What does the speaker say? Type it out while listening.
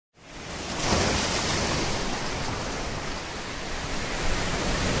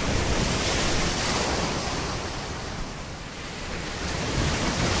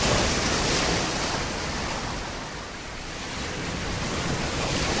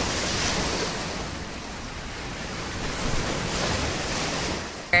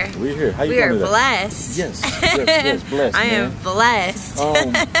here. We're here. How you We are doing today? blessed. Yes, blessed. I man. am blessed.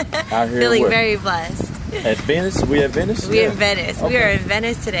 Out here Feeling where? very blessed. At Venice? We at Venice? We're in Venice. Okay. We are in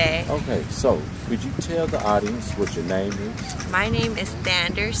Venice today. Okay, so could you tell the audience what your name is? My name is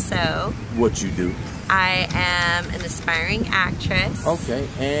Thander Soe. What you do? I am an aspiring actress. Okay,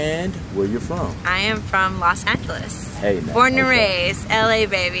 and where you're from? I am from Los Angeles. Hey, now. Born and raised, LA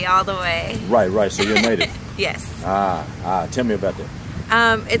baby, all the way. Right, so you're native. Yes. Tell me about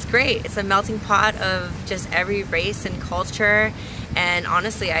that. It's great. It's a melting pot of just every race and culture, and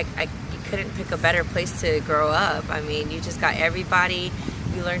honestly, you couldn't pick a better place to grow up. I mean, you just got everybody.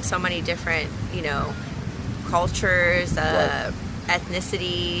 You learn so many different, cultures, Right.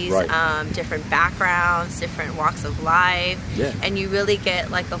 ethnicities, Right. different backgrounds, different walks of life, Yeah. and you really get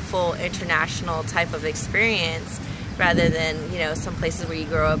like a full international type of experience rather than some places where you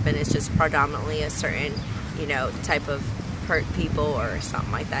grow up and it's just predominantly a certain type of people or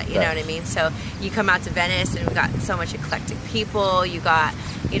something like that, you know what I mean? So you come out to Venice and we've got so much eclectic people. You got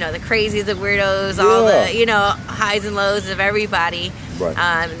the crazies, the weirdos, all the highs and lows of everybody. Right.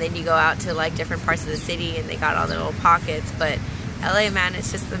 And then you go out to like different parts of the city and they got all the little pockets. But LA, man,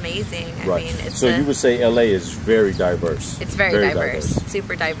 it's just amazing. I mean, it's so you would say LA is very diverse. It's very diverse,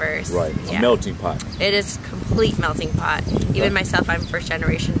 super diverse. Right, yeah. A melting pot. It is a complete melting pot. Even myself, I'm first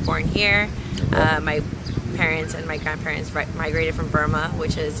generation born here. My parents and my grandparents migrated from Burma,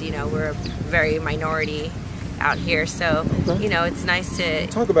 which is, we're a very minority out here. So, it's nice to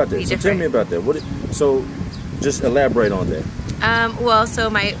talk about that. So tell me about that. So just elaborate on that. Well, so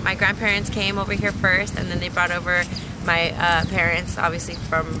my grandparents came over here first, and then they brought over my parents, obviously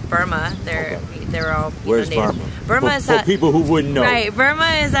from Burma. They're all Where's native. Burma? Burma is for people who wouldn't know. Right,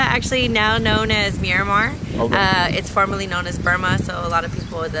 Burma is actually now known as Myanmar. Okay. It's formerly known as Burma, so a lot of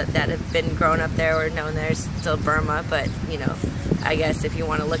people that have been grown up there or known there is still Burma, but I guess if you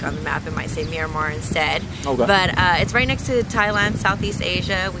want to look on the map, it might say Myanmar instead. Okay. But it's right next to Thailand, Southeast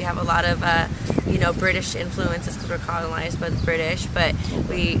Asia. We have a lot of British influences because we're colonized by the British, but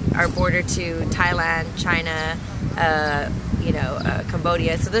we are bordered to Thailand, China,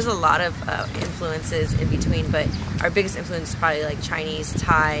 Cambodia. So there's a lot of influences in between, but our biggest influence is probably like Chinese,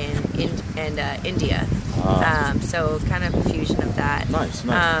 Thai, and India. So kind of a fusion of that. Nice.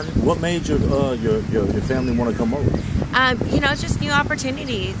 What made your family want to come over? It's just new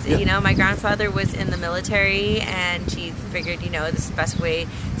opportunities. Yeah. My grandfather was in the military, and he figured, this is the best way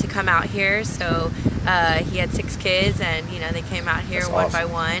to come out here. So he had 6 kids, and they came out here one by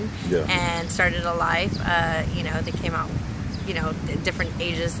one and started a life. They came out, different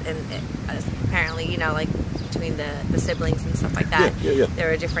ages, and apparently, like between the siblings and stuff like that. Yeah. There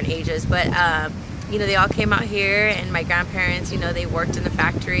were different ages, but they all came out here, and my grandparents, they worked in the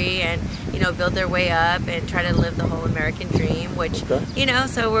factory and, build their way up and try to live the whole American dream, which,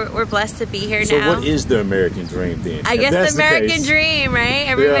 so we're blessed to be here now. So what is the American dream then? I guess the American dream, right?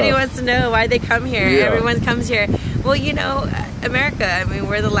 Everybody wants to know why they come here. Yeah. Everyone comes here. Well, America, I mean,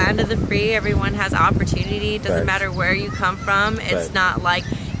 we're the land of the free. Everyone has opportunity. It doesn't matter where you come from. It's not like,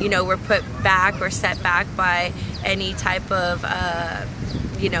 we're put back or set back by any type of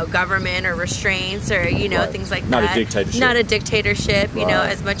government or restraints or things like Not that. a dictatorship. Not a dictatorship.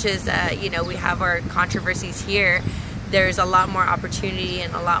 As much as we have our controversies here, there's a lot more opportunity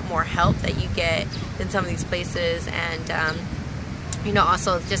and a lot more help that you get than some of these places. And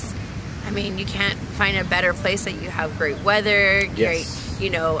also just, you can't find a better place that you have great weather, great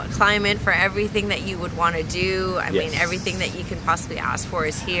climate for everything that you would want to do. I mean, everything that you can possibly ask for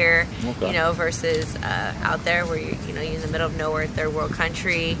is here. Versus out there where you're in the middle of nowhere, third world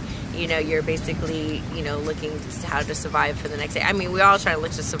country. You're basically looking to how to survive for the next day. I mean, we all try to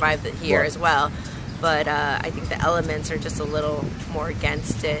look to survive here as well, but I think the elements are just a little more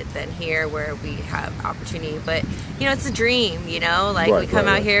against it than here, where we have opportunity. But it's a dream. We come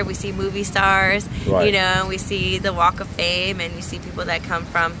out here, we see movie stars, and we see the Walk of Fame, and you see people that come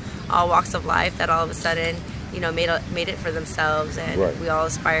from all walks of life that all of a sudden made it for themselves, and we all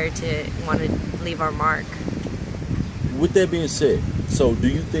aspire to want to leave our mark. With that being said, so do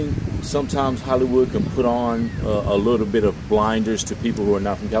you think sometimes Hollywood can put on a little bit of blinders to people who are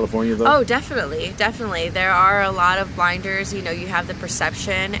not from California, though? Oh, definitely. There are a lot of blinders. You have the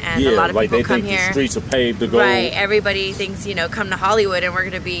perception, and a lot of people come here. The streets are paved to go. Right. Everybody thinks, come to Hollywood and we're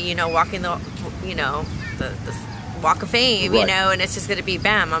going to be, walking the Walk of Fame, and it's just going to be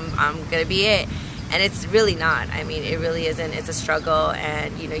bam, I'm going to be it. And it's really not. I mean, it really isn't. It's a struggle,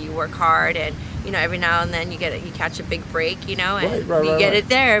 and you work hard, and every now and then you catch a big break, and you get it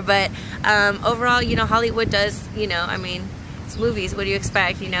there. But overall, Hollywood does, it's movies. What do you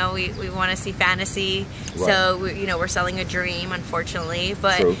expect? You know, we want to see fantasy. Right. So, we're selling a dream, unfortunately.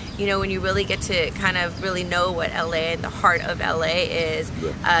 But, True. when you really get to kind of really know what LA and the heart of LA is,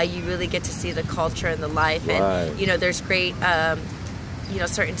 you really get to see the culture and the life. Right. And, there's great,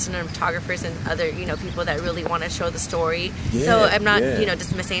 certain cinematographers and other, people that really want to show the story. Yeah, so I'm not, yeah.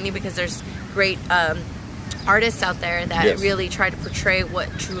 dismissing any, because there's great artists out there that Yes. really try to portray what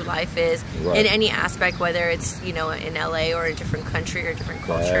true life is in any aspect, whether it's in LA or a different country or a different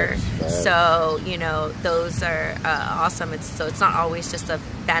culture. Facts. So those are awesome. It's not always just a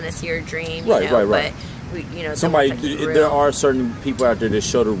fantasy or dream, Right. but there are certain people out there that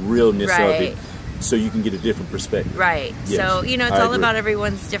show the realness of Right. it, so you can get a different perspective. Right. Yes, So, it's I all agree. about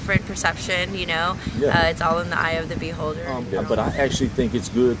everyone's different perception, Yeah. It's all in the eye of the beholder. But I actually think it's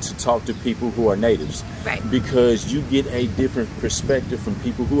good to talk to people who are natives. Right. Because you get a different perspective from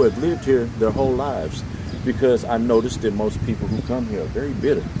people who have lived here their whole lives. Because I noticed that most people who come here are very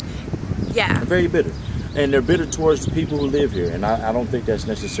bitter. Yeah. Very bitter. And they're bitter towards the people who live here. And I don't think that's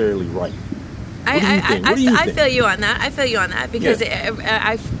necessarily right. What do you think? I feel you on that. Because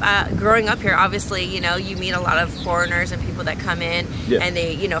growing up here, obviously, you meet a lot of foreigners and people that come in, and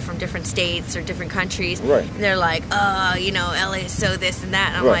they, from different states or different countries, Right. and they're like, oh, LA is so this and that.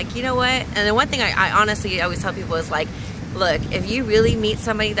 And I'm Right. like, you know what? And the one thing I honestly always tell people is like, look, if you really meet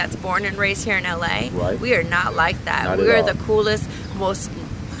somebody that's born and raised here in LA, Right. we are not like that. Not We at are all. the coolest, most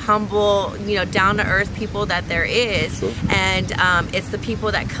humble, down to earth people that there is. Sure. And it's the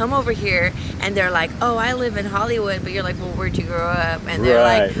people that come over here and they're like, oh, I live in Hollywood, but you're like, well, where'd you grow up? And they're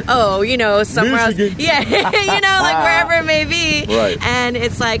Right. like, oh, somewhere Michigan. else. Yeah, like wherever it may be. Right. And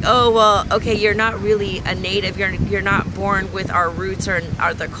it's like, oh, well, okay, you're not really a native. You're not born with our roots or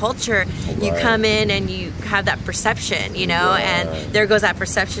the culture. You Right. come in and you have that perception, Right. and there goes that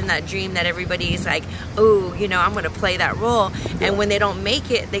perception, that dream that everybody's like, oh, I'm going to play that role. And when they don't make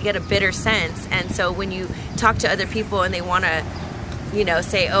it, they get a bitter sense. And so when you talk to other people and they want to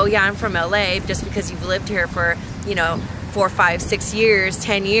say, oh yeah, I'm from LA, just because you've lived here for 4, 5, 6 years,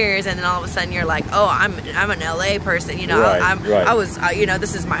 10 years, and then all of a sudden you're like, oh, I'm an LA person, Right, I was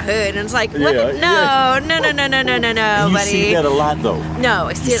this is my hood, and it's like, what? Yeah, no, And you buddy. see that a lot, though. No,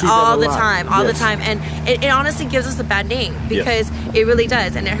 I see it see that all a the lot. time, Yes. and it honestly gives us a bad name, because it really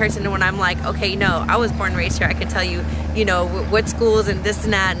does, and it hurts. And when I'm like, okay, I was born and raised here, I can tell you, what schools and this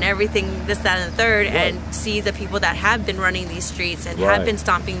and that and everything, this, that, and the third, Right. and see the people that have been running these streets and Right. have been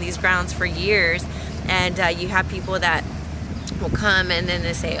stomping these grounds for years, and you have people that will come and then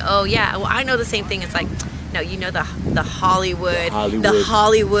they say, oh yeah, well, I know the same thing. It's like, no, the Hollywood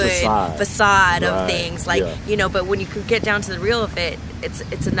facade of Right. things, like but when you could get down to the real of it,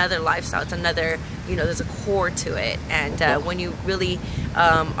 it's another lifestyle, it's another, there's a core to it. And when you really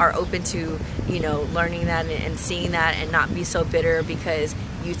are open to learning that and seeing that, and not be so bitter because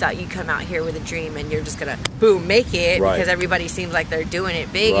you thought you come out here with a dream and you're just gonna boom make it, Right. because everybody seems like they're doing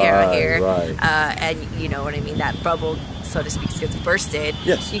it big out here, right. and you know what I mean, that bubble, so to speak, gets bursted.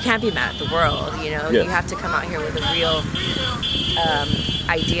 Yes. You can't be mad at the world, Yes. You have to come out here with a real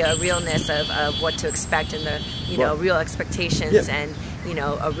idea, a realness of what to expect, and the Right. real expectations, Yes. and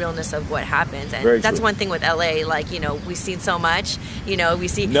a realness of what happens. And Very that's true. one thing with LA, like we've seen so much, we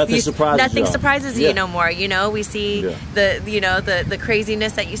see Nothing surprises y'all. surprises you no more. We see Yeah. the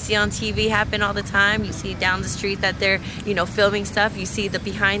craziness that you see on TV happen all the time. You see down the street that they're filming stuff. You see the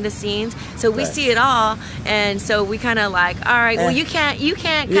behind the scenes, so we Right. see it all. And so we kind of like, all right, well, you can't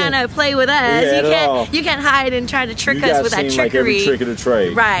kind of play with us. Yeah, You can't hide and try to trick You us guys with that seem like every trickery. trick of the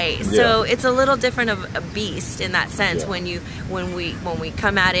trade. Right. Yeah. So it's a little different of a beast in that sense, Yeah. when we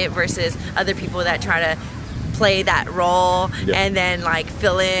come at it versus other people that try to play that role and then like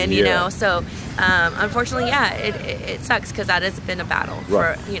fill in, So unfortunately, it sucks, because that has been a battle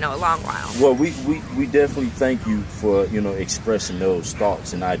Right. for a long while. Well, we definitely thank you for expressing those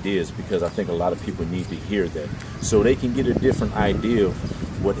thoughts and ideas, because I think a lot of people need to hear that, so they can get a different idea of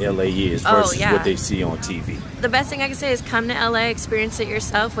what LA is versus what they see on TV. The best thing I can say is come to LA, experience it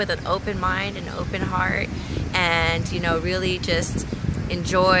yourself with an open mind and open heart, and really just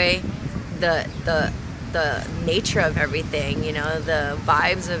enjoy the nature of everything, the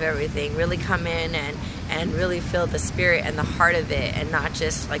vibes of everything. Really come in and really feel the spirit and the heart of it, and not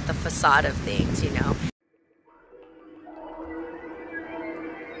just like the facade of things,